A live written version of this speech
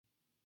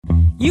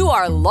You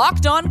are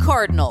Locked On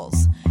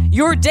Cardinals,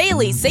 your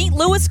daily St.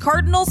 Louis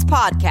Cardinals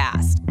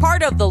podcast,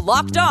 part of the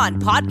Locked On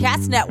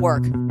Podcast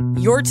Network,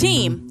 your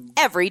team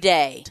every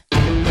day.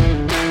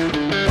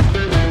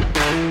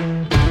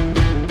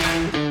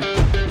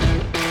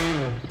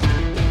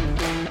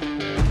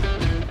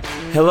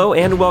 Hello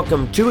and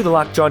welcome to the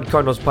Locked On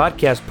Cardinals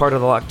podcast, part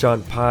of the Locked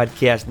On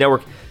Podcast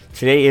Network.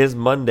 Today is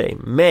Monday,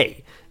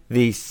 May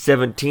the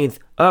 17th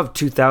of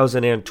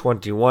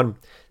 2021.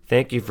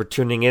 Thank you for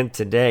tuning in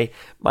today.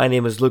 My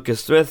name is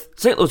Lucas Smith,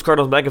 St. Louis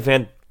Cardinals mega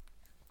fan,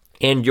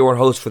 and your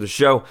host for the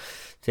show.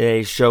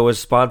 Today's show is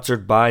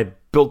sponsored by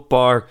Built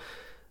Bar.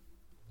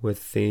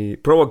 With the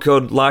promo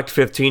code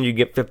LOCKED15, you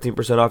get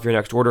 15% off your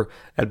next order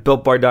at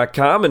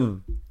BuiltBar.com.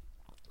 And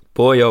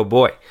boy, oh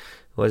boy,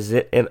 was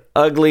it an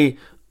ugly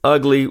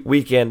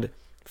weekend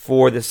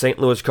for the St.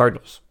 Louis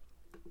Cardinals.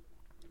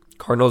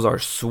 Cardinals are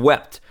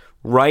swept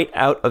right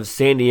out of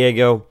San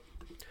Diego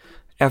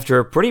after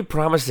a pretty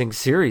promising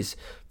series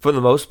for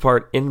the most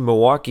part in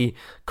Milwaukee.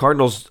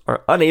 Cardinals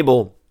are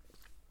unable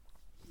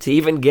to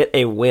even get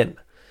a win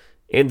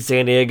in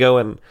San Diego,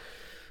 and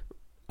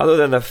other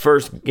than the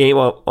first game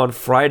on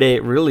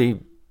Friday,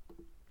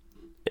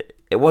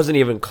 it wasn't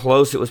even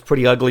close. It was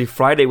pretty ugly.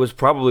 Friday was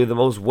probably the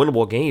most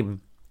winnable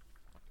game,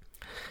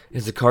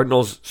 as the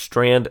Cardinals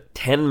strand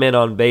 10 men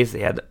on base.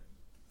 They had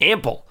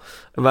ample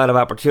amount of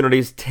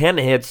opportunities, 10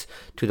 hits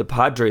to the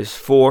Padres,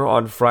 4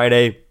 on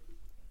Friday.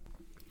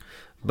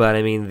 But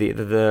I mean,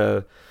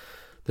 the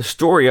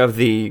story of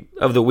the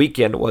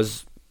weekend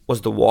was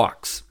the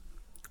walks.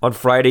 On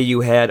Friday,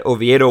 you had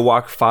Oviedo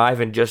walk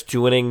 5 in just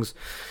 2 innings.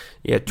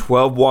 You had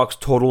 12 walks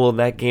total in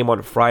that game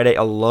on Friday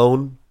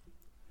alone,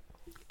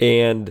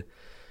 and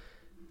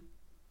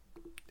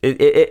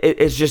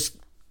it's just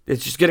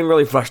getting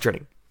really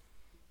frustrating.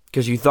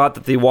 Because you thought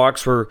that the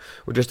walks were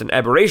just an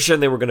aberration.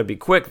 They were going to be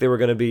quick. They were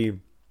going to be,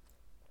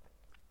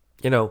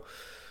 it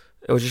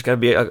was just going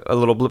to be a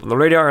little blip on the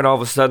radar. And all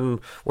of a sudden,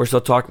 we're still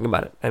talking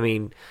about it. I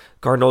mean,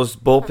 Cardinals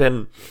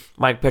bullpen,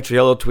 Mike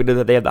Petriello tweeted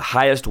that they had the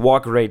highest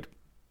walk rate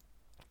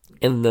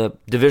in the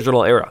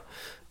divisional era.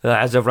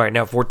 As of right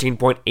now,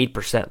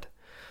 14.8%.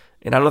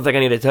 And I don't think I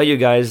need to tell you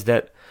guys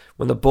that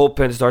when the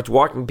bullpen starts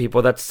walking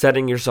people, that's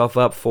setting yourself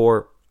up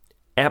for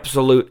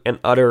absolute and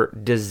utter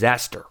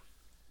disaster.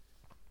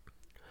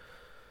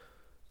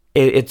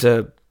 It's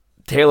a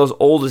tale as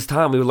old as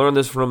time. We learned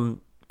this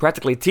from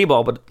practically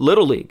T-ball, but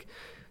Little League.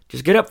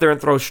 Just get up there and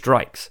throw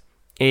strikes.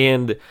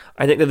 And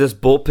I think that this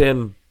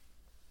bullpen,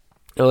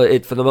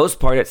 for the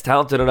most part, it's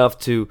talented enough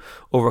to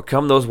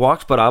overcome those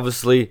walks, but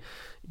obviously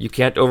you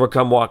can't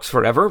overcome walks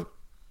forever.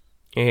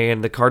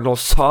 And the Cardinals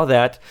saw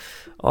that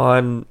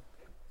over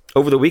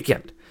the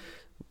weekend.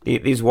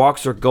 These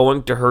walks are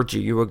going to hurt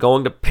you. You are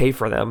going to pay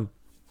for them.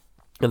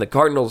 And the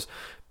Cardinals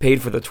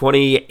paid for the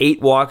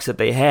 28 walks that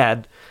they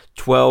had,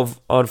 12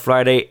 on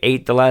Friday,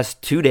 8 the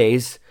last 2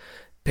 days,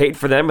 paid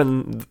for them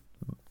and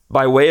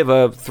by way of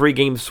a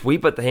 3-game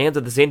sweep at the hands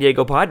of the San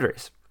Diego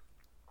Padres.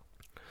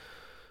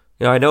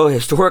 I know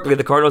historically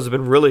the Cardinals have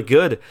been really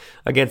good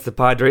against the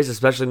Padres,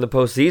 especially in the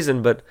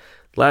postseason, but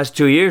the last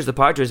 2 years the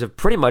Padres have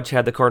pretty much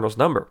had the Cardinals'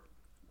 number.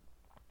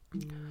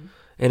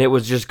 And it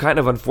was just kind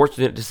of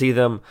unfortunate to see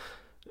them,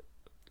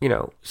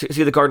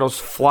 see the Cardinals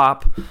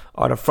flop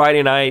on a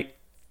Friday night.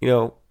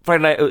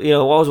 Friday night, what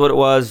was what it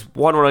was,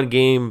 1-run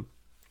game.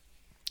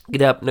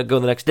 Get up and go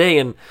the next day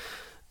and,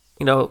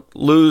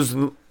 lose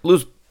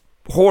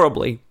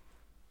horribly,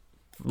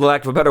 for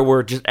lack of a better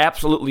word, just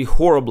absolutely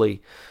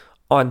horribly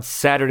on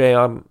Saturday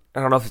on,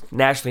 I don't know if it's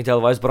nationally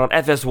televised, but on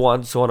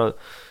FS1, so on a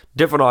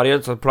different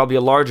audience, on probably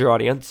a larger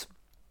audience,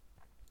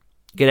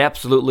 get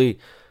absolutely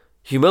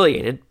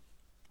humiliated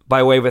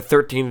by way of a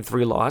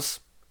 13-3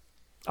 loss.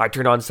 I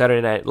turned on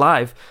Saturday Night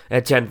Live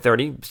at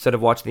 10:30 instead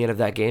of watching the end of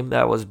that game.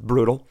 That was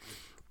brutal.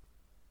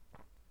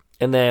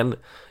 And then,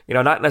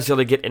 not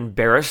necessarily get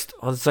embarrassed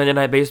on Sunday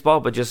Night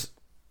Baseball, but just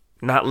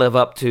not live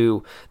up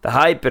to the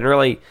hype and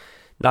really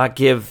not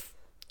give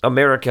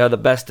America the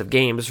best of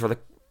games for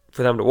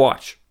them to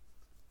watch.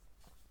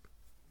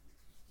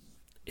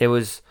 It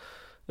was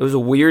a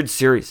weird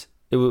series.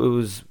 It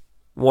was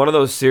one of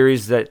those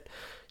series that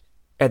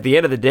at the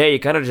end of the day, you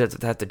kind of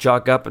just have to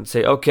chalk up and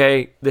say,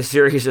 okay, this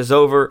series is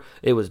over.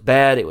 It was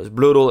bad. It was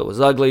brutal. It was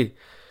ugly.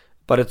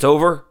 But it's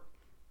over.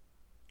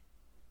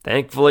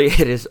 Thankfully,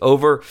 it is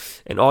over.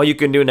 And all you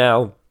can do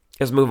now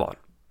is move on.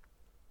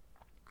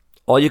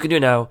 All you can do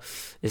now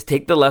is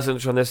take the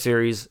lessons from this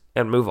series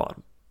and move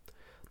on.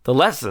 The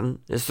lesson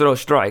is throw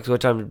strikes,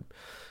 which I'm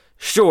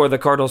sure the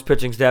Cardinals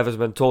pitching staff has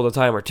been told a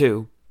time or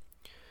two.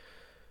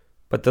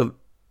 But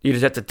you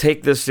just have to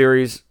take this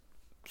series,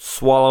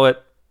 swallow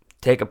it,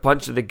 take a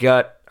punch to the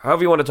gut,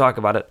 however you want to talk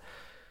about it.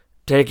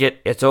 Take it.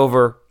 It's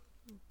over.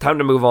 Time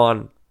to move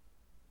on.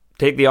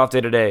 Take the off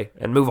day today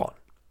and move on.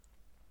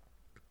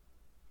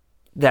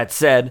 That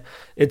said,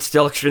 it's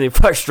still extremely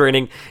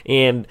frustrating,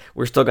 and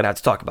we're still going to have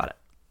to talk about it.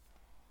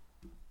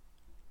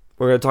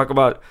 We're going to talk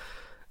about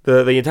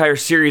the entire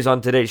series on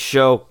today's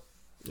show,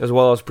 as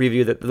well as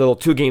preview the little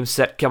 2-game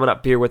set coming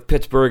up here with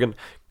Pittsburgh, and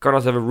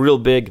Cardinals have a real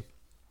big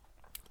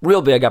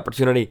real big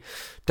opportunity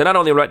to not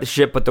only right the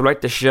ship, but to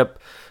right the ship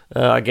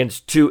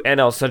against two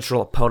NL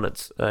Central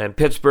opponents in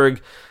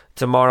Pittsburgh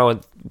tomorrow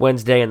and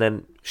Wednesday, and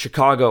then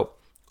Chicago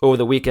over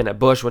the weekend at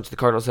Busch, once the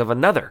Cardinals have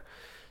another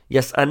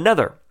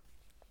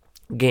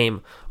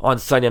game on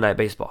Sunday Night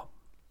Baseball.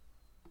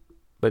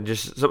 But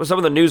just some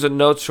of the news and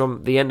notes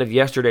from the end of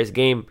yesterday's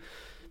game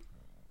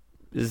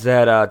is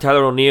that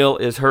Tyler O'Neill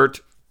is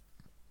hurt.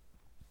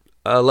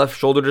 Left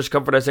shoulder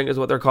discomfort, I think is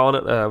what they're calling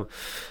it.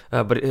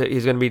 But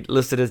he's going to be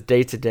listed as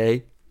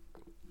day-to-day.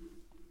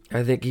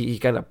 I think he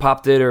kind of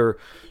popped it or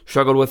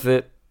struggled with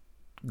it,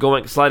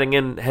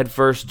 sliding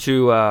headfirst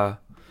into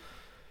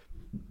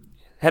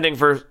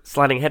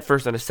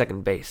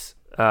second base.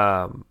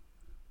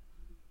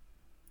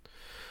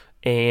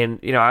 And,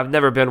 I've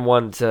never been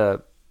one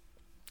to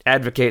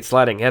advocate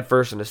sliding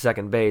headfirst into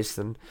second base.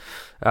 And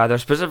they're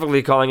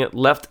specifically calling it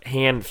left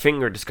hand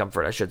finger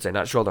discomfort, I should say,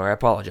 not shoulder. I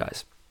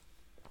apologize.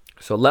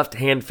 So left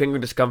hand finger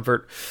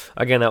discomfort.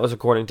 Again, that was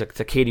according to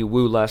Katie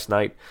Woo last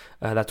night.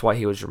 That's why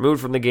he was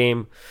removed from the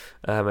game.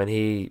 And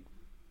he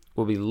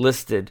will be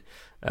listed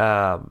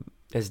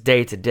as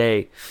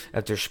day-to-day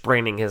after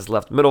spraining his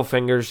left middle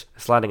fingers,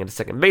 sliding into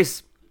second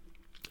base.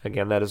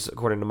 Again, that is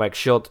according to Mike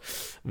Schilt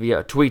via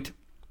a tweet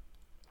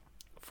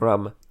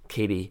from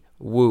Katie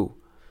Woo.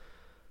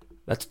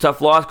 That's a tough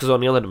loss because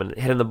O'Neill had been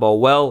hitting the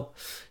ball well,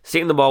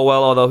 seeing the ball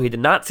well, although he did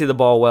not see the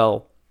ball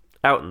well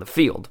out in the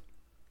field.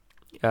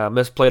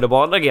 Misplayed a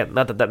ball. And again,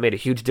 not that made a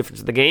huge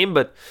difference in the game,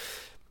 but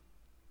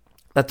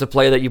that's a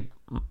play that you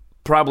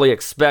probably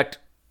expect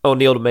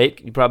O'Neill to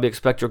make. You probably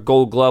expect your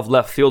Gold Glove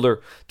left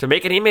fielder to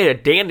make it. He made a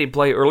dandy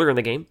play earlier in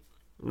the game.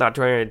 Not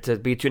trying to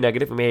be too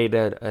negative. He made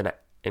an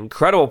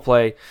incredible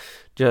play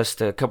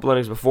just a couple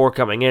innings before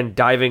coming in,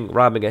 diving,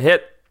 robbing a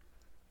hit.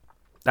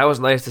 That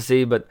was nice to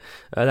see, but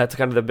that's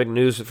kind of the big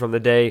news from the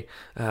day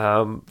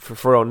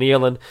for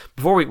O'Neill. And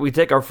before we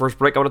take our first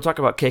break, I want to talk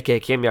about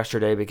KK Kim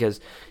yesterday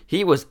because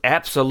he was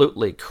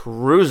absolutely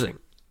cruising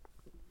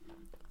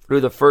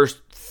through the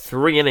first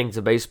 3 innings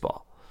of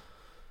baseball.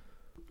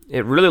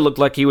 It really looked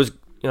like he was,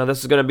 this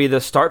is going to be the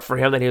start for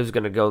him, that he was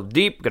going to go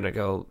deep in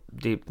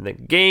the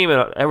game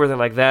and everything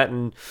like that,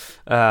 and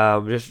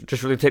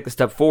just really take the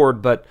step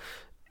forward, but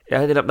it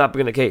ended up not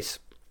being the case.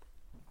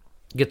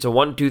 Gets a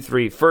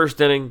 1-2-3 first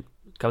inning,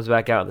 comes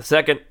back out in the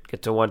second,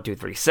 gets a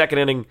 1-2-3 second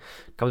inning,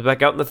 comes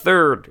back out in the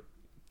third,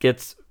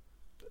 gives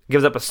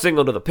up a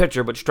single to the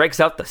pitcher, but strikes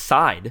out the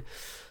side.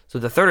 So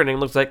the third inning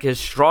looks like his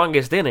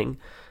strongest inning,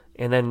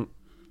 and then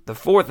the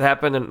fourth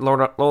happened, and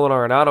Nolan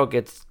Arenado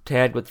gets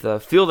tagged with the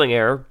fielding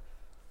error,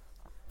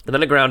 and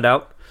then a ground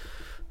out.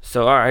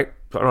 So, all right,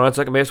 on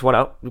second base, 1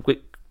 out.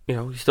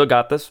 He still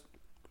got this.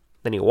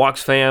 Then he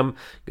walks Pham,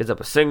 gives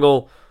up a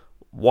single,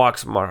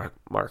 walks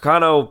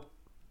Marcano,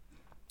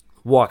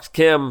 walks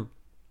Kim,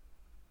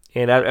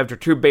 and after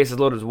 2 bases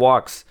loaded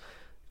walks,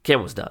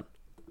 Kim was done.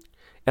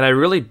 And I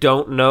really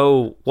don't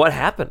know what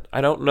happened. I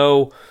don't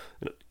know,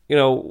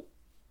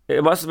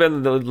 it must have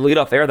been the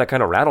leadoff error that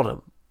kind of rattled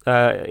him.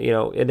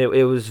 And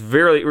it was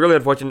really, really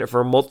unfortunate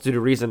for a multitude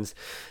of reasons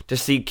to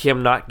see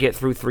Kim not get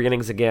through 3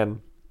 innings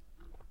again.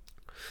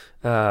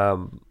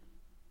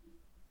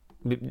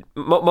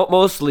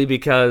 Mostly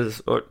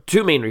because, or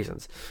 2 main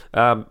reasons.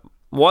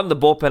 One, the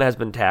bullpen has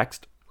been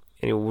taxed.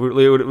 And it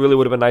really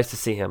would have been nice to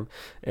see him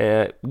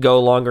go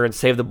longer and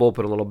save the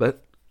bullpen a little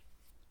bit.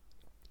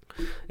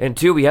 And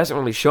 2, he hasn't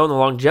really shown the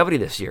longevity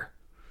this year.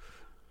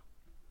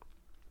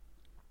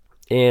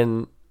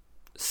 In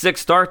 6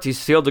 starts,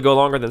 he's failed to go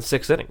longer than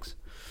 6 innings.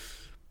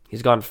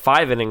 He's gone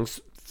 5 innings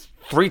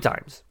 3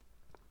 times.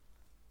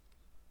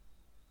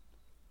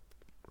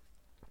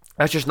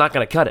 That's just not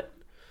going to cut it.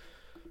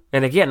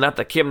 And again, not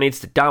that Kim needs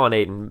to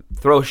dominate and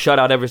throw a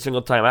shutout every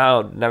single time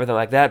out and everything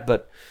like that,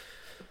 but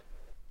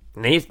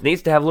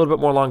needs to have a little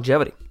bit more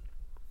longevity.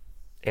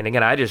 And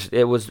again,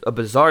 it was a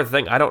bizarre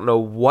thing. I don't know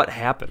what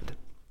happened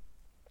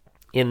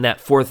in that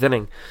 4th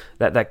inning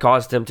that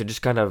caused him to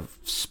just kind of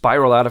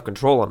spiral out of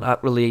control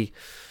and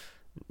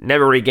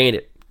never regain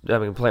it. I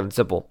mean, plain and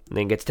simple. And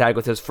then gets tagged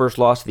with his first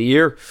loss of the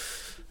year.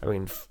 I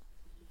mean,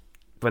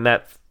 when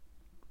that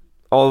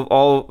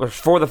all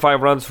 4 of the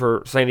 5 runs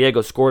for San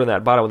Diego scored in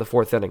that bottom of the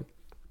 4th inning.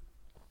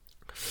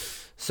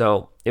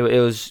 So it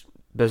was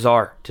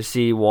bizarre to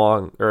see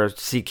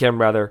Kim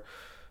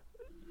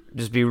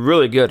just be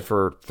really good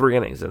for 3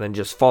 innings and then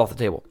just fall off the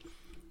table.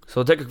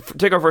 So we'll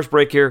take our first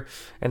break here,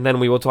 and then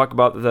we will talk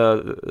about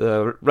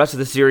the rest of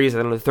the series, and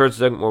then in the third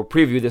segment we'll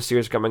preview this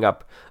series coming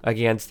up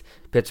against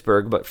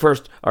Pittsburgh. But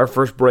first, our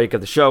first break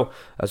of the show,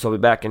 so we'll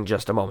be back in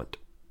just a moment.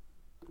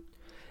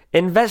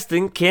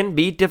 Investing can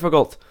be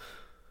difficult.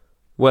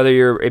 Whether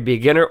you're a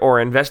beginner or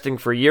investing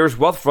for years,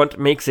 Wealthfront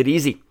makes it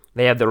easy.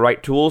 They have the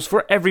right tools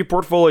for every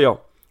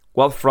portfolio.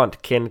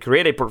 Wealthfront can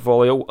create a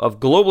portfolio of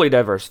globally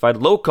diversified,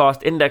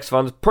 low-cost index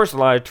funds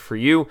personalized for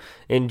you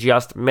in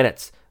just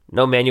minutes.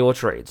 No manual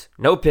trades,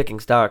 no picking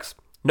stocks,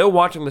 no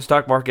watching the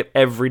stock market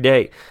every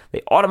day.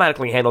 They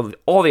automatically handle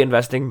all the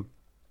investing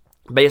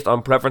based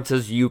on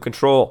preferences you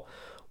control.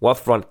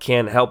 Wealthfront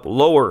can help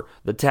lower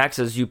the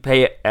taxes you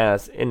pay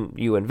as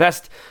you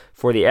invest.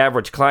 For the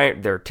average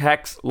client, their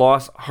tax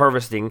loss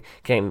harvesting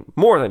can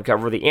more than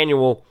cover the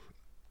annual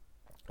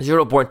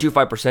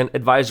 0.25%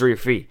 advisory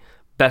fee.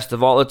 Best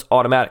of all, it's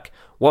automatic.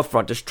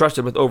 Wealthfront is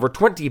trusted with over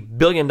 $20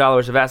 billion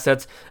of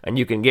assets, and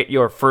you can get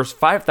your first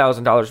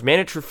 $5,000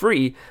 managed for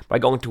free by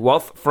going to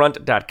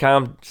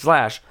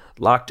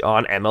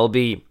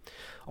wealthfront.com/LockedOnMLB.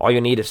 All you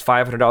need is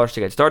 $500 to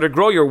get started.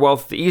 Grow your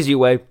wealth the easy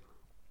way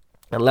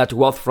and let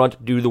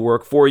Wealthfront do the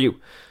work for you.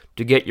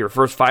 To get your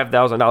first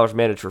 $5,000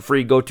 managed for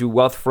free, go to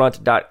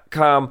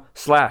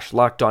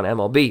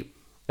wealthfront.com/LockedOnMLB.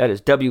 That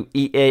is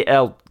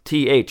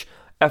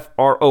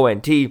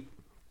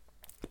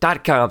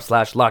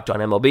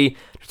WEALTHFRONT.com/LockedOnMLB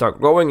to start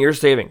growing your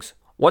savings.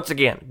 Once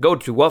again, go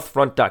to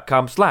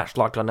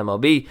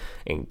wealthfront.com/LockedOnMLB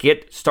and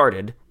get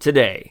started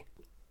today.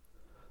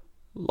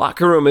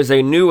 Locker Room is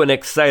a new and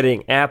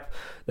exciting app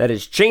that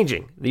is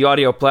changing the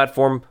audio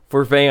platform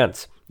for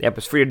fans. The app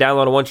is free to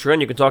download on one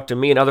screen. You can talk to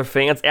me and other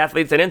fans,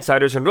 athletes, and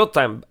insiders in real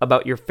time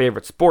about your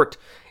favorite sport.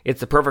 It's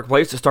the perfect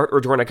place to start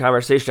or join a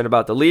conversation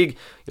about the league.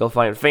 You'll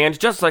find fans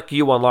just like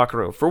you on Locker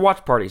Room for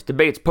watch parties,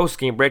 debates,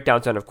 post-game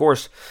breakdowns, and of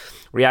course,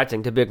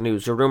 reacting to big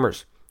news or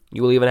rumors.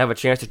 You will even have a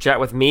chance to chat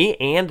with me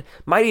and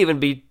might even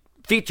be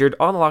featured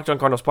on the Locked On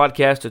Cardinals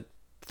podcast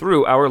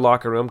through our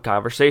Locker Room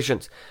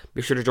conversations.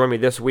 Be sure to join me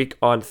this week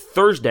on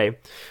Thursday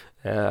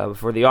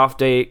for the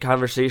off-day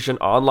conversation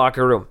on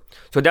Locker Room.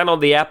 So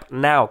download the app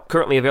now,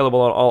 currently available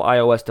on all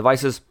iOS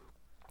devices.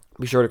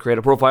 Be sure to create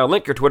a profile,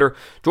 link your Twitter,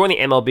 join the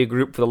MLB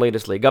group for the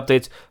latest league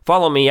updates.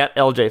 Follow me at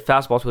LJ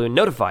Fastball to be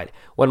notified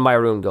when my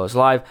room goes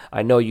live.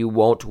 I know you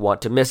won't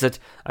want to miss it.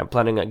 I'm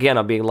planning again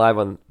on being live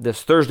on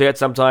this Thursday at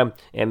some time,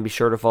 and be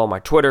sure to follow my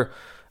Twitter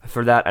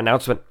for that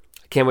announcement.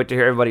 Can't wait to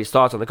hear everybody's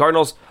thoughts on the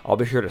Cardinals. I'll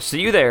be sure to see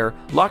you there.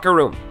 Locker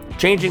Room,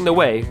 changing the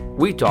way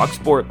we talk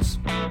sports.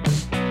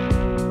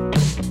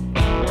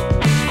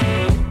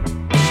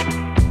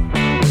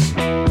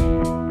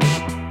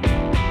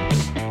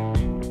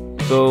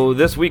 So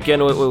this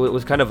weekend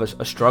was kind of a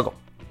struggle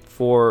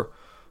for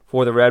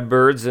the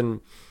Redbirds, and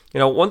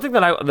one thing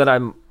that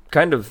I'm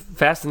kind of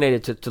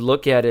fascinated to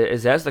look at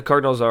is as the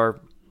Cardinals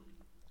are,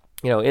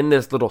 in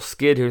this little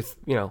skid here,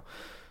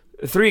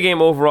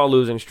 3-game overall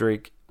losing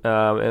streak.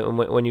 And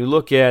when you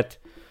look at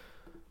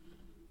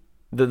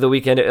the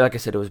weekend, like I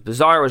said, it was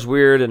bizarre, it was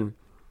weird, and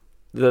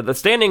the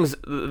standings,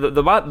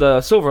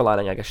 the silver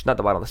lining, I guess, not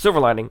the bottom, the silver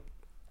lining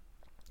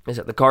is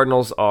that the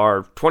Cardinals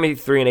are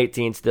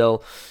 23-18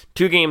 still,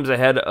 2 games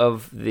ahead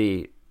of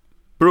the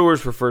Brewers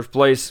for first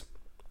place,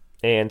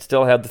 and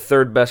still have the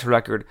third best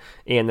record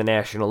in the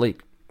National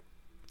League.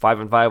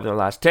 5-5 in their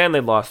last 10.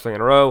 They've lost 3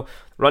 in a row.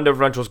 Run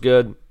differential's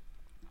good.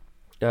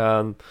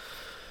 They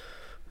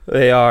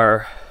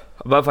are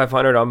above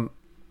 500 on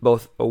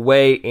both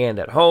away and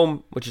at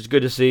home, which is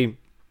good to see.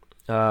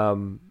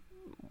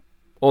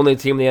 Only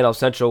team in the NL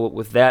Central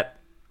with that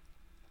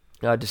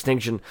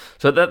distinction.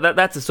 So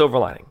that's a silver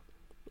lining.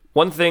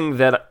 One thing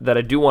that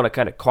I do want to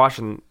kind of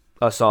caution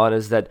us on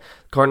is that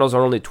Cardinals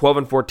are only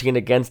 12-14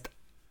 against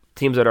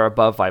teams that are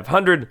above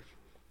 500,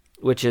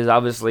 which is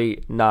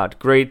obviously not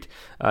great.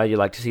 You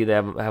like to see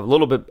them have a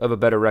little bit of a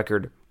better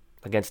record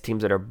against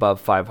teams that are above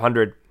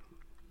 500.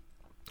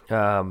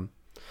 And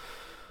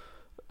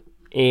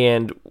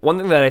one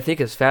thing that I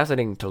think is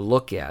fascinating to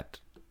look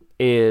at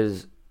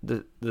is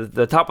the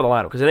top of the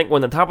lineup, because I think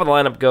when the top of the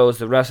lineup goes,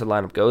 the rest of the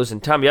lineup goes,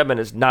 and Tommy Edman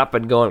has not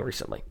been going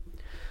recently.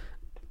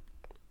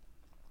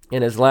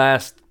 In his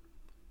last,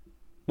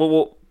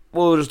 we'll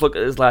just look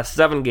at his last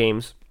 7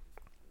 games.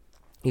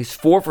 He's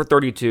 4 for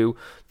 32,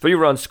 3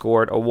 runs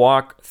scored, a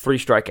walk, 3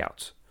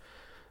 strikeouts.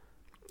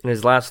 In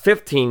his last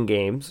 15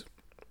 games,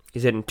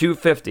 he's hitting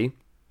 .250,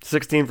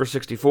 16 for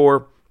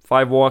 64,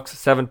 5 walks,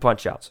 7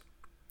 punchouts.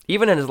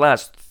 Even in his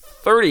last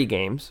 30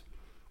 games,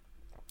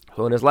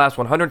 so in his last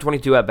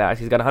 122 at-bats,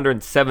 he's got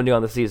 170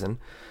 on the season,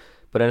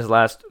 but in his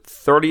last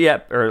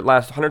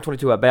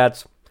 122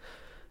 at-bats,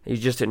 he's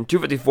just hitting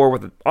 .254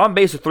 with an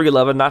on-base of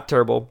 .311, not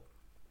terrible,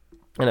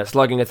 and a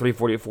slugging of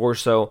 .344.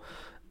 So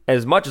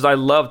as much as I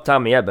love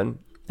Tommy Edman,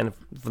 and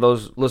for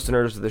those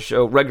listeners of the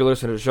show, regular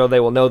listeners of the show,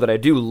 they will know that I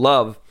do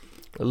love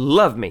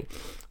me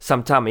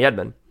some Tommy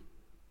Edman,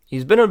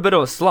 he's been in a bit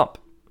of a slump.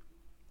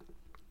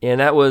 And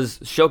that was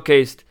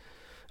showcased,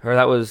 or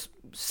that was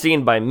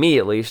seen by me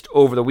at least,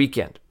 over the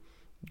weekend.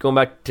 Going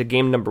back to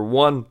game number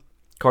 1,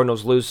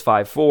 Cardinals lose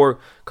 5-4.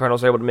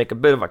 Cardinals are able to make a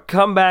bit of a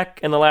comeback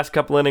in the last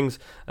couple innings,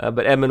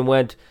 but Edman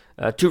went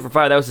 2 for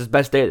 5. That was his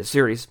best day of the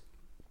series.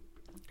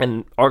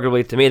 And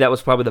arguably, to me, that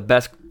was probably the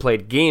best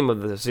played game of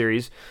the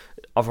series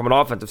from an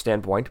offensive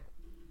standpoint.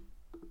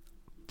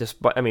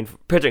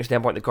 Pitching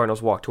standpoint, the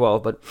Cardinals walked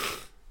 12.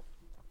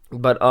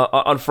 But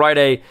on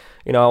Friday,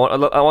 I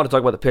want to talk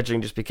about the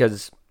pitching just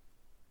because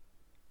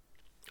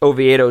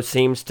Oviedo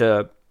seems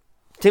to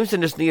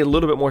just need a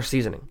little bit more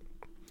seasoning.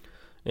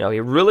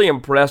 He really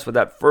impressed with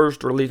that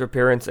first relief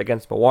appearance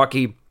against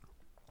Milwaukee,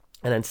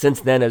 and then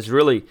since then has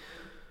really,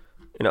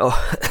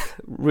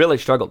 really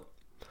struggled.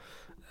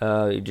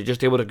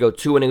 Just able to go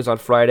 2 innings on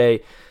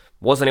Friday,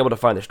 wasn't able to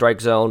find the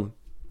strike zone,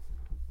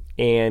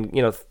 and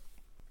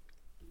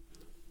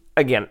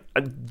again,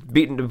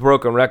 beating a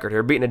broken record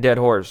here, beating a dead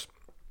horse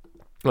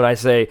when I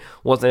say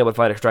wasn't able to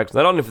find a strike.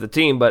 Not only for the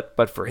team,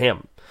 but for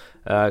him.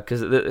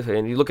 Because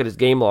and you look at his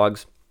game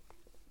logs,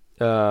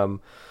 there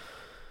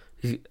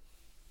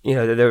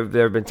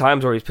have been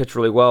times where he's pitched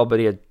really well,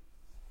 but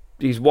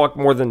he's walked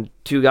more than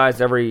two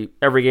guys every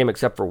game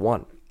except for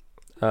one.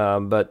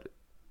 But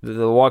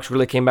the walks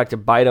really came back to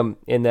bite him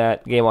in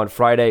that game on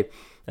Friday.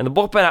 And the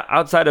bullpen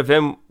outside of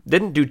him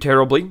didn't do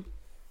terribly.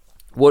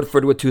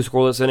 Woodford with 2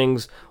 scoreless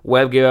innings.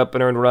 Webb gave up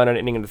an earned run in an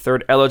inning in the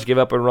third. Elledge gave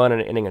up a run in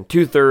an inning in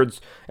 2/3.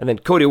 And then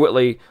Cody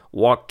Whitley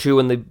walked 2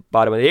 in the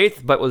bottom of the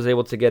 8th, but was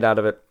able to get out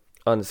of it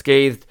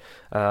unscathed.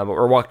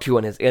 Or walked 2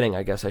 in his inning,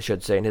 I guess I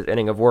should say, in his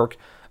inning of work.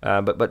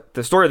 But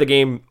the story of the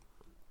game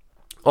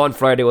on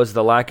Friday was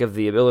the lack of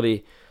the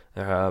ability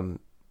to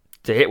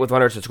hit with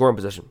runners in scoring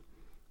position.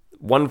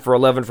 1 for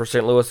 11 for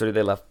St. Louis.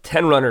 They left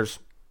 10 runners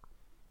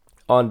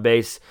on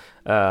base.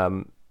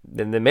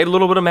 Then they made a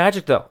little bit of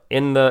magic, though.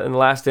 In the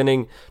last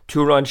inning,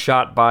 2-run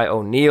shot by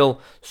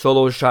O'Neill.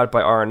 Solo shot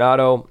by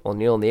Arenado.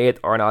 O'Neill in the 8th,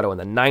 Arenado in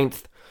the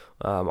 9th.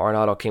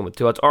 Arenado came with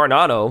 2 outs.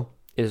 Arenado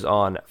is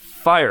on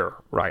fire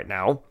right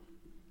now.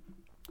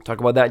 Talk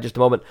about that in just a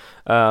moment.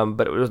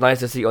 But it was nice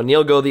to see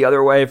O'Neill go the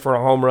other way for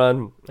a home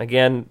run.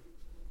 Again,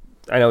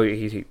 I know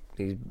he's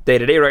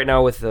day-to-day right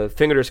now with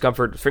finger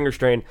discomfort, finger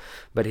strain,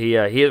 but he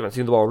has been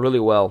seeing the ball really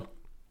well.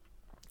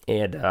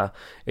 And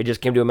it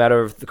just came to a matter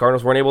of the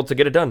Cardinals weren't able to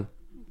get it done.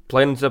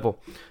 Plain and simple.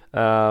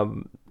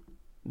 Weren't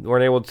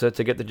able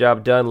to get the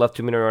job done. Left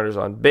too many runners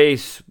on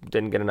base.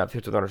 Didn't get enough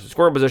hits with runners in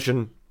scoring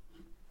position.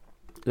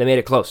 They made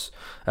it close.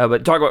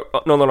 But talk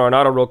about Nolan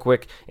Arenado real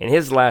quick. In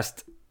his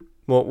last...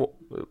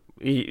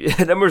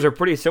 numbers are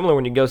pretty similar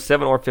when you go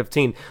 7 or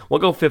 15. We'll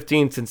go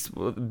 15 since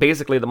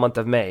basically the month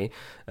of May,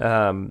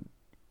 for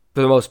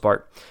the most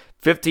part.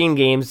 15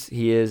 games,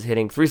 he is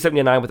hitting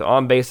 .379 with an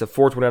on-base of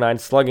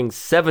 .429, slugging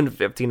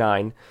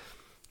 .759,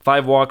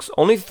 5 walks,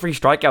 only 3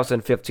 strikeouts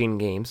in 15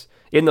 games.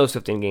 In those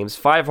 15 games,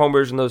 5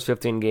 homers in those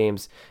 15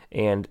 games,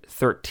 and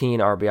 13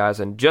 RBIs.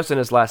 And just in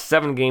his last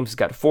 7 games, he's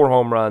got 4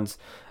 home runs,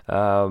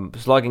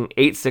 slugging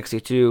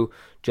 .862,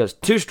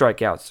 just 2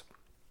 strikeouts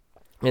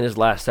in his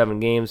last 7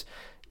 games.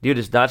 Dude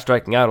is not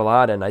striking out a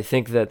lot, and I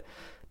think that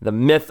the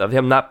myth of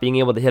him not being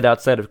able to hit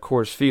outside of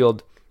Coors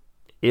Field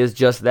is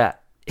just that.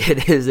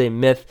 It is a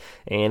myth,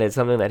 and it's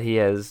something that he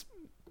has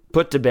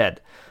put to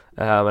bed.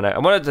 And I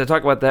wanted to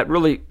talk about that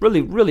really,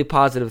 really, really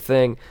positive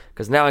thing,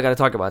 because now I got to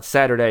talk about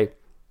Saturday,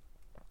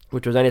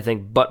 which was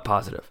anything but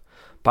positive.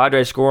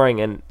 Padres scoring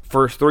in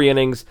first 3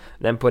 innings,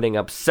 then putting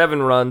up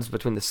 7 runs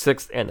between the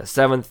 6th and the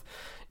 7th,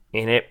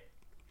 and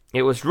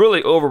it was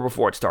really over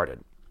before it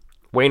started.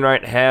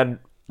 Wainwright had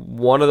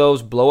one of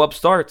those blow-up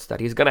starts that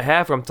he's going to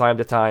have from time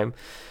to time,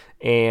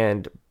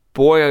 and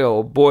boy,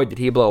 oh boy, did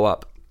he blow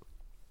up.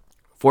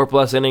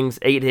 4+ innings,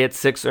 8 hits,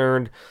 6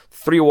 earned,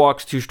 3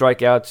 walks, 2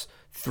 strikeouts,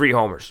 3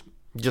 homers.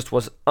 Just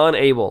was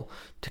unable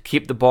to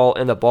keep the ball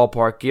in the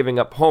ballpark, giving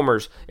up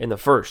homers in the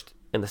first,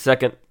 in the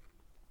second,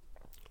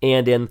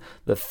 and in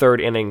the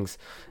 3rd innings.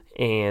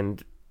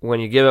 And when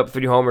you give up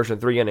 3 homers in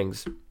 3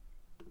 innings,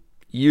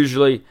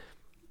 usually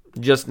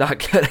just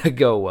not going to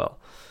go well.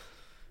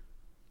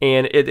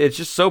 And it's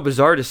just so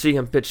bizarre to see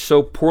him pitch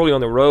so poorly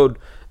on the road,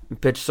 and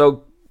pitch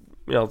so,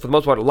 for the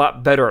most part, a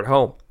lot better at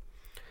home.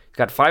 He's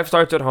got 5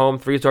 starts at home,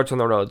 3 starts on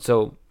the road,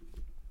 so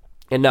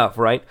enough,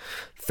 right?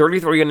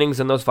 33 innings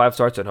in those 5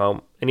 starts at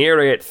home, an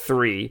ERA at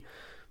 3.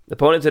 The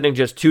opponent's hitting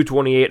just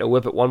 .228, a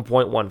whip at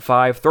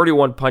 1.15,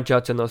 31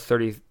 punch-outs in those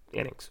 33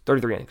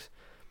 innings.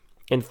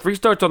 In 3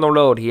 starts on the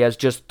road, he has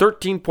just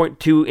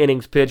 13.2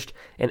 innings pitched,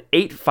 an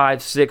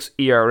 8.56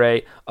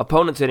 ERA.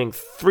 Opponents hitting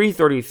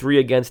 .333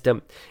 against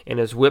him, and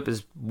his whip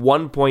is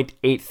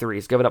 1.83.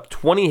 He's given up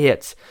 20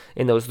 hits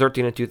in those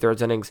 13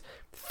 2/3 innings,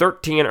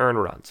 13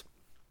 earned runs.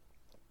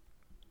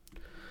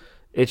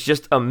 It's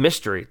just a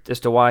mystery as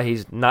to why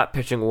he's not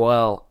pitching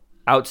well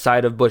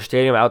outside of Busch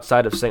Stadium,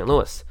 outside of St.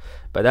 Louis.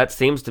 But that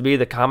seems to be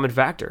the common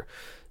factor.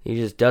 He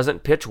just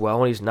doesn't pitch well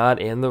when he's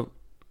not in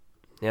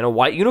a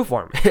white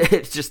uniform.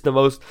 It's just the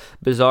most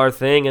bizarre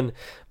thing. And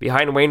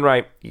behind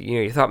Wainwright,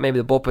 you thought maybe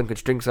the bullpen could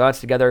string some odds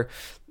together.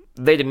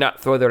 They did not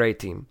throw their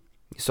A-team.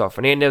 You saw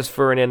Fernandez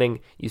for an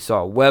inning. You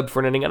saw Webb for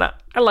an inning. And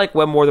I like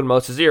Webb more than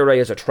most. His ERA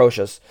is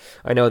atrocious.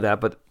 I know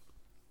that. But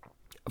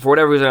for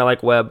whatever reason, I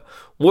like Webb.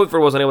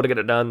 Woodford wasn't able to get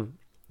it done.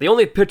 The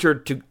only pitcher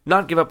to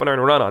not give up an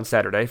earned run on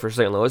Saturday for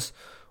St. Louis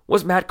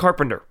was Matt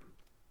Carpenter.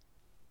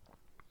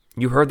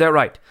 You heard that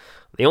right.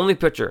 The only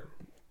pitcher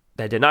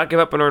that did not give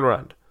up an earned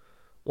run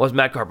was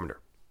Matt Carpenter.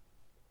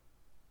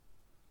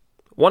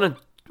 1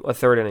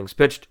 1/3 innings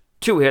pitched,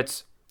 2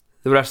 hits,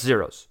 the rest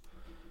zeros.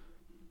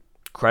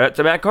 Credit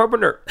to Matt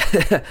Carpenter.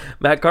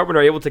 Matt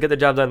Carpenter able to get the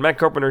job done. Matt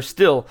Carpenter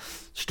still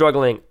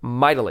struggling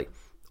mightily,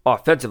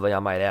 offensively, I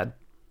might add.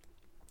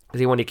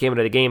 Because when he came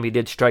into the game, he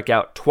did strike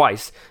out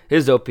twice.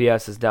 His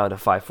OPS is down to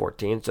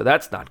 .514, so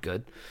that's not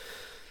good.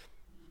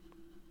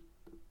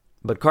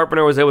 But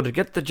Carpenter was able to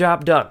get the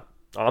job done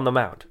on the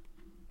mound.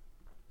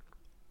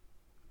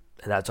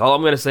 And that's all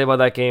I'm going to say about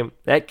that game.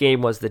 That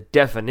game was the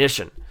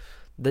definition,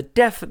 the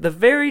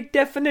very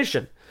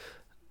definition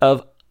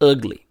of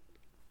ugly.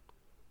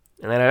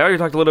 And then I already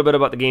talked a little bit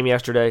about the game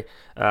yesterday.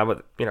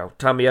 With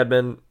Tommy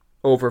Edman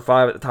over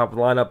 5 at the top of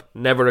the lineup,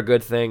 never a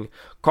good thing.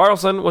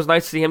 Carlson, was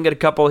nice to see him get a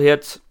couple of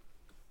hits.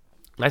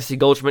 Nice to see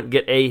Goldschmidt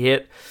get a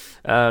hit.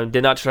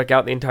 Did not strike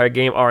out the entire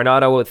game.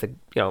 Arenado with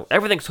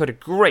everything sort of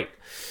great.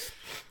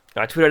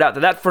 I tweeted out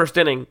that first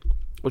inning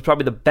was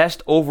probably the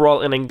best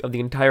overall inning of the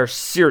entire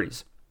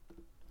series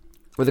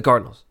with the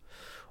Cardinals.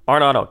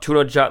 Arenado,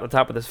 2-0 shot on the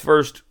top of this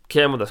first.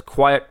 Kim with a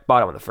quiet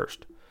bottom of the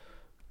first.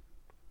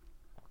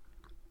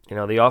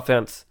 The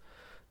offense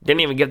didn't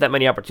even give that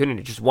many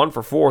opportunities. Just 1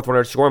 for 4 with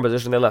runner scoring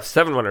position. They left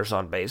 7 runners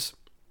on base.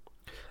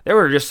 There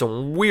were just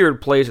some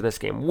weird plays in this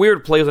game.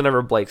 Weird plays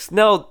whenever Blake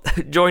Snell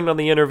joined on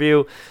the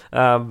interview.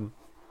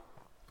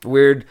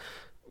 Weird,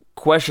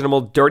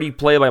 questionable, dirty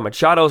play by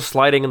Machado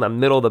sliding in the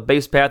middle of the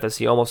base path as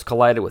he almost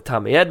collided with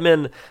Tommy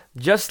Edman.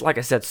 Just like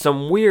I said,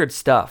 some weird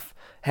stuff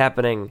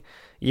happening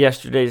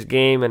yesterday's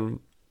game. And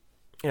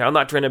I'm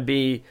not trying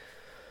to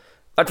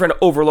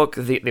overlook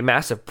the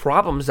massive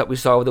problems that we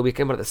saw over the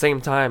weekend, but at the same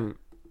time,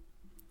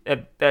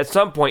 at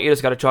some point, you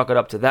just got to chalk it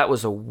up to that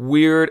was a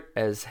weird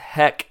as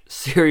heck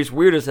series,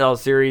 weird as hell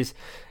series,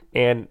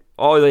 and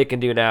all they can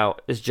do now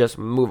is just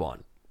move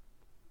on.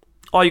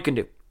 All you can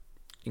do.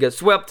 You get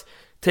swept,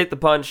 take the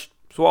punch,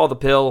 swallow the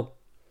pill,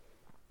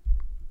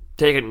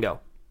 take it and go.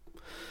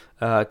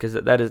 Because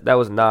that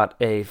was not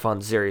a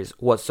fun series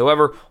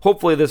whatsoever.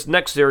 Hopefully this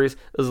next series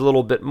is a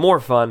little bit more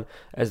fun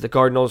as the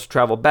Cardinals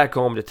travel back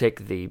home to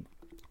take on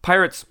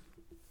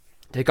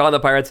the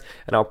Pirates,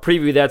 and I'll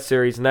preview that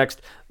series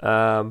next.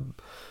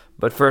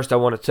 But first, I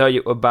want to tell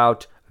you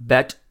about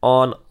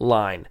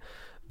BetOnline.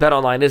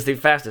 BetOnline is the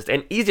fastest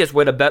and easiest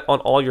way to bet on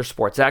all your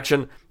sports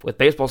action. With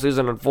baseball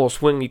season in full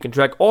swing, you can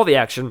track all the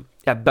action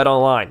at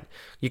BetOnline.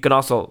 You can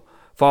also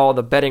follow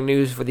the betting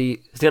news for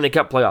the Stanley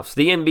Cup playoffs,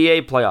 the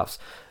NBA playoffs,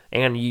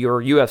 and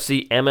your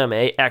UFC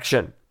MMA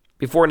action.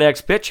 Before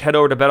next pitch, head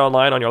over to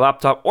BetOnline on your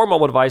laptop or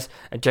mobile device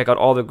and check out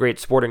all the great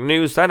sporting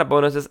news, sign-up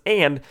bonuses,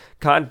 and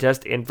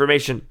contest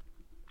information.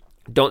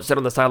 Don't sit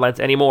on the sidelines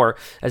anymore,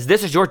 as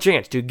this is your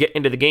chance to get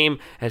into the game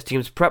as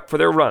teams prep for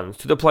their runs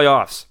to the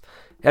playoffs.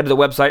 Head to the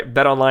website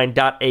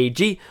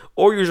betonline.ag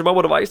or use your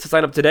mobile device to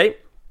sign up today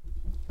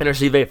and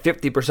receive a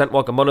 50%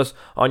 welcome bonus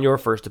on your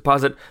first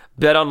deposit.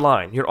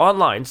 BetOnline, your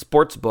online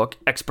sportsbook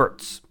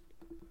experts.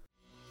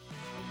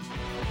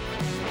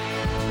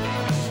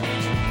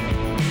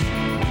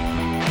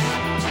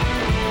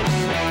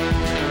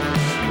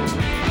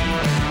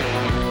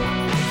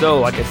 So,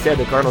 like I said,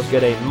 the Cardinals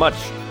get a much,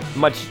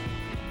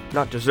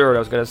 not deserved, I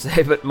was going to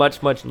say, but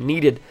much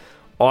needed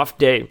off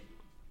day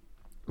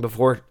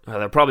before,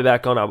 they're probably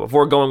back on now,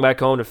 before going back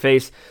home to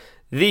face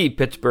the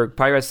Pittsburgh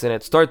Pirates. And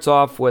it starts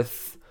off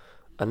with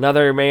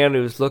another man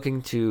who's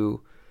looking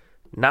to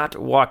not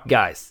walk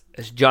guys.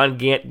 As John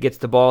Gant gets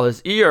the ball,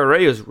 his ERA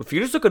is, if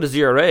you just look at his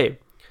ERA,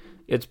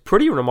 it's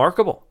pretty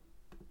remarkable.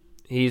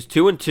 He's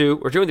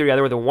 2-2, or 2-3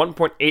 rather, with a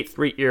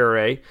 1.83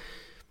 ERA.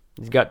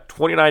 He's got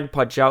 29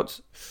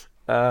 punch-outs.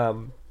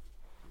 And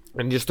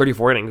just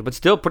 34 innings, but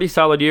still pretty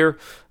solid year.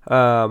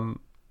 But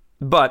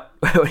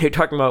when you're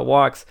talking about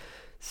walks,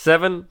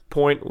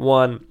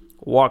 7.1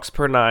 walks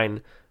per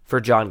 9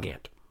 for John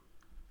Gant.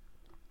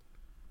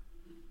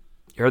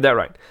 You heard that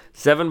right.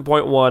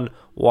 7.1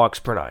 walks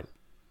per 9.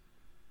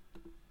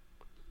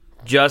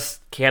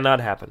 Just cannot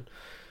happen.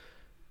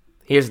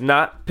 He has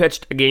not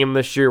pitched a game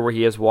this year where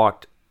he has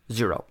walked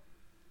 0.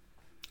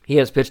 He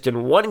has pitched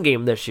in one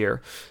game this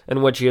year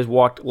in which he has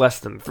walked less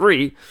than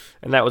 3,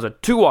 and that was a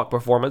 2-walk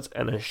performance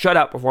and a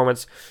shutout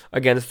performance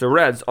against the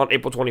Reds on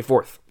April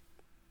 24th.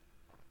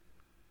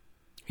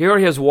 Here are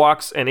his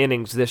walks and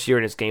innings this year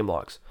in his game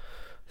logs.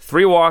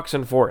 3 walks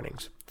and 4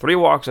 innings, 3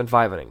 walks and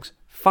 5 innings,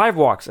 5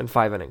 walks and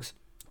 5 innings,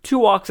 2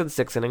 walks and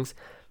 6 innings,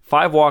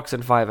 5 walks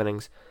and 5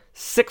 innings,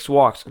 6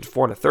 walks and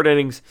 4 1/3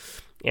 innings,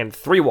 and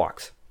 3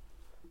 walks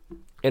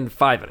and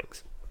 5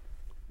 innings.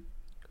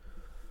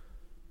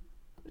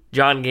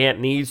 John Gant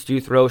needs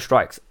to throw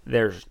strikes.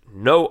 There's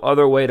no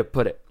other way to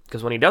put it.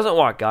 Because when he doesn't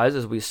walk guys,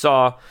 as we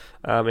saw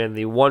in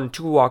the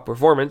 1-2 walk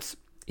performance,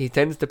 he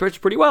tends to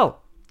pitch pretty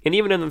well. And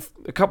even in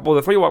a couple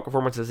of the 3-walk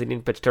performances, he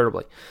didn't pitch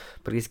terribly.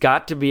 But he's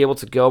got to be able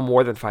to go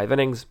more than 5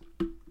 innings.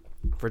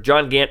 For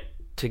John Gant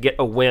to get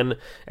a win,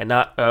 and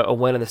not a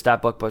win in the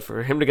stat book, but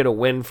for him to get a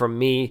win from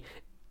me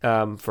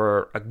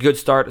for a good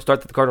start, a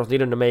start that the Cardinals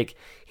need him to make,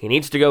 he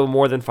needs to go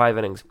more than 5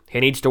 innings. He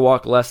needs to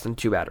walk less than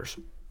 2 batters.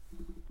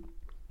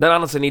 That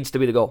honestly needs to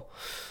be the goal.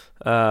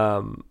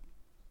 And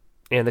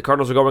the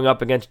Cardinals are going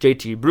up against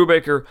JT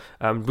Brubaker.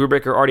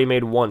 Brubaker already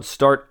made 1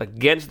 start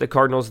against the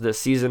Cardinals this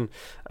season.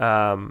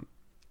 And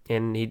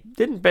he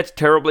didn't pitch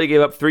terribly.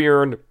 Gave up 3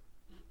 earned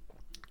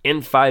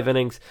in 5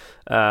 innings.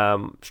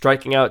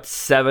 Striking out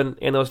 7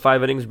 in those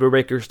 5 innings.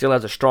 Brubaker still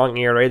has a strong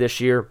ERA this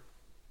year.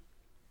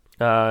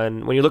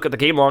 And when you look at the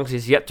game logs,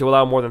 he's yet to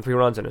allow more than 3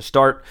 runs in his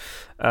start.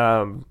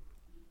 And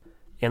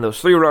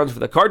those 3 runs for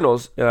the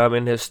Cardinals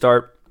in his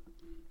start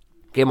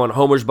came on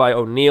homers by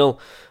O'Neill,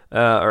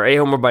 or a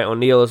homer by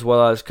O'Neill, as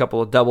well as a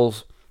couple of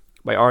doubles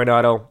by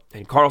Arenado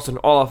and Carlson,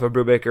 all off of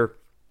Brubaker.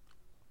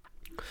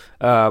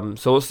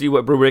 So we'll see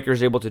what Brubaker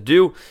is able to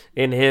do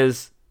in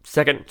his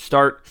second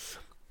start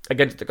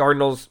against the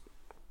Cardinals.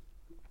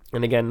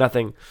 And again,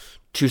 nothing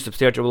too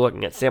substantial. We're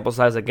looking at sample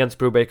size against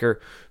Brubaker.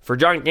 For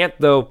John Gant,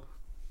 though,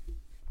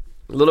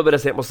 a little bit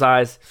of sample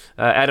size.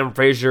 Adam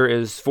Frazier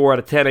is 4 out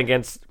of 10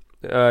 against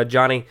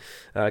Johnny.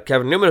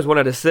 Kevin Newman is 1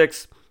 out of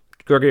 6.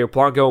 Gregory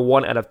Polanco,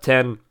 1 out of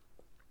 10.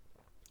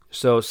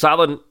 So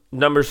solid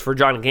numbers for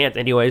John Gant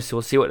anyway, so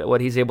we'll see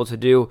what he's able to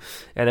do.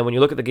 And then when you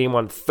look at the game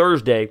on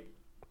Thursday,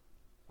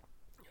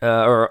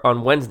 or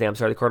on Wednesday,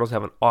 the Cardinals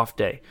have an off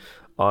day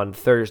on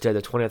Thursday,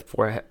 the 20th,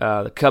 for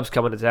the Cubs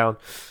coming to town.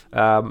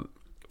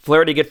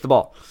 Flaherty gets the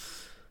ball.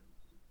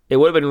 It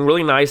would have been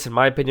really nice, in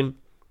my opinion,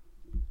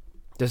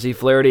 to see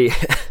Flaherty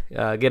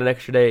get an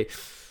extra day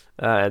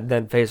and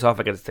then face off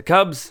against the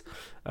Cubs.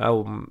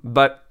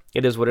 But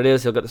it is what it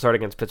is. He'll get the start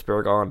against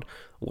Pittsburgh on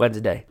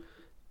Wednesday.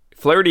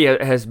 Flaherty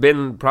has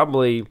been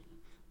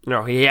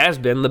he has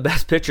been the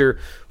best pitcher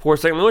for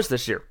St. Louis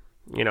this year.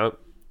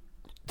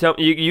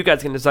 You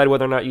guys can decide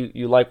whether or not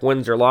you like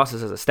wins or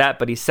losses as a stat,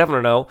 but he's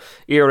 7-0,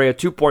 ERA of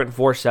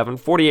 2.47,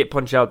 48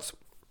 punch-outs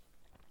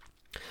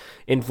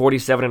in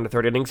 47 into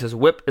 30 innings. His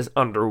whip is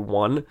under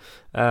 1,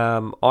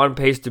 on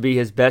pace to be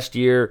his best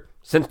year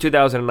since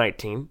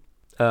 2019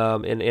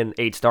 in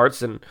 8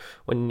 starts. And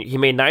when he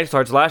made 9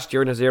 starts last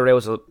year, and his ERA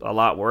was a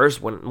lot worse,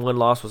 when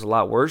win-loss was a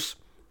lot worse.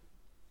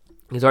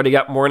 He's already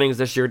got more innings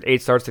this year at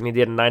 8 starts than he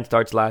did in 9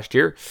 starts last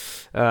year.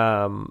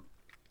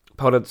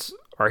 Opponents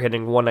are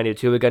hitting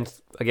 192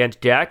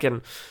 against Jack,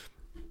 and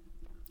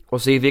we'll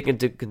see if he can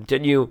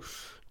continue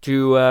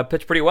to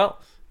pitch pretty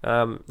well.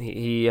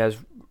 He has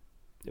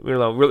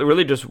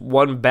really just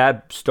one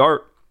bad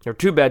start, or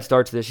 2 bad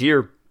starts this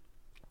year.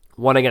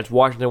 One against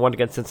Washington, one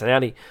against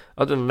Cincinnati.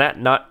 Other than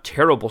that, not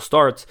terrible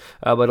starts,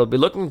 but he'll be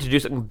looking to do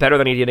something better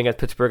than he did against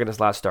Pittsburgh in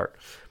his last start.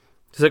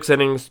 6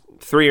 innings,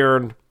 3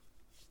 earned,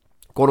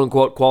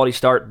 quote-unquote quality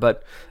start,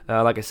 but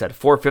like I said,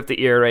 4.50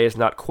 ERA is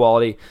not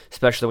quality,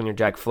 especially when you're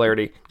Jack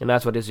Flaherty, and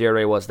that's what his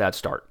ERA was that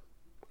start.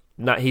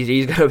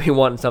 He's going to be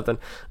wanting something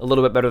a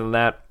little bit better than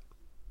that.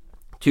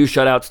 2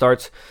 shutout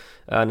starts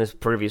in his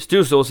previous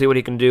 2, so we'll see what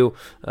he can do.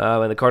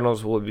 And the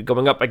Cardinals will be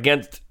going up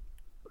against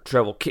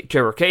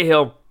Trevor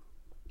Cahill.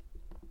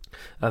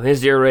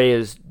 His ERA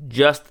is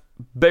just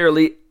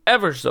barely,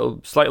 ever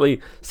so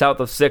slightly south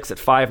of 6 at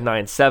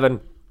 5.97.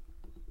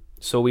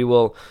 So we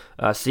will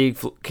see.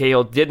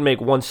 Cahill did make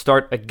 1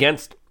 start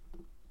against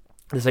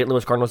the St.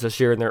 Louis Cardinals this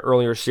year in their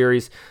earlier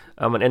series.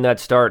 And in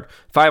that start,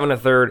 5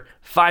 1/3,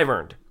 5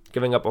 earned,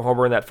 giving up a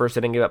homer in that first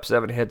inning, gave up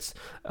 7 hits.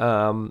 So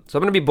I'm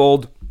going to be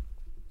bold.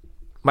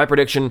 My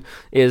prediction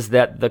is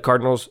that the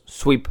Cardinals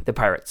sweep the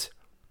Pirates.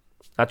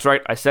 That's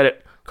right, I said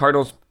it.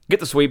 Cardinals get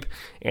the sweep,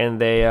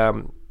 and they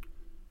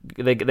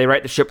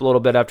right the ship a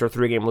little bit after a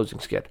 3-game losing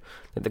skid.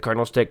 I think the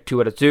Cardinals take 2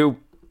 out of 2.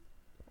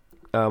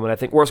 And I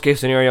think worst case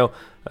scenario,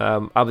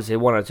 obviously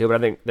 1 out of 2, but I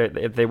think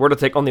if they were to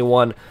take only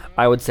 1,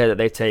 I would say that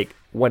they take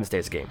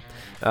Wednesday's game.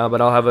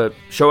 But I'll have a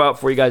show out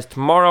for you guys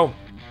tomorrow.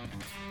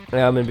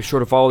 And be sure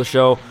to follow the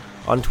show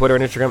on Twitter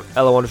and Instagram,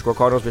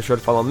 LO_Cardinals. Be sure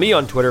to follow me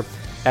on Twitter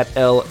at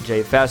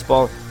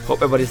LJFastball. Hope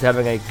everybody's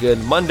having a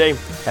good Monday.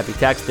 Happy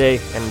tax day.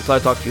 And until I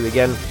talk to you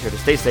again, be sure to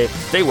stay safe,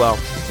 stay well,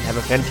 and have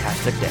a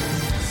fantastic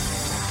day.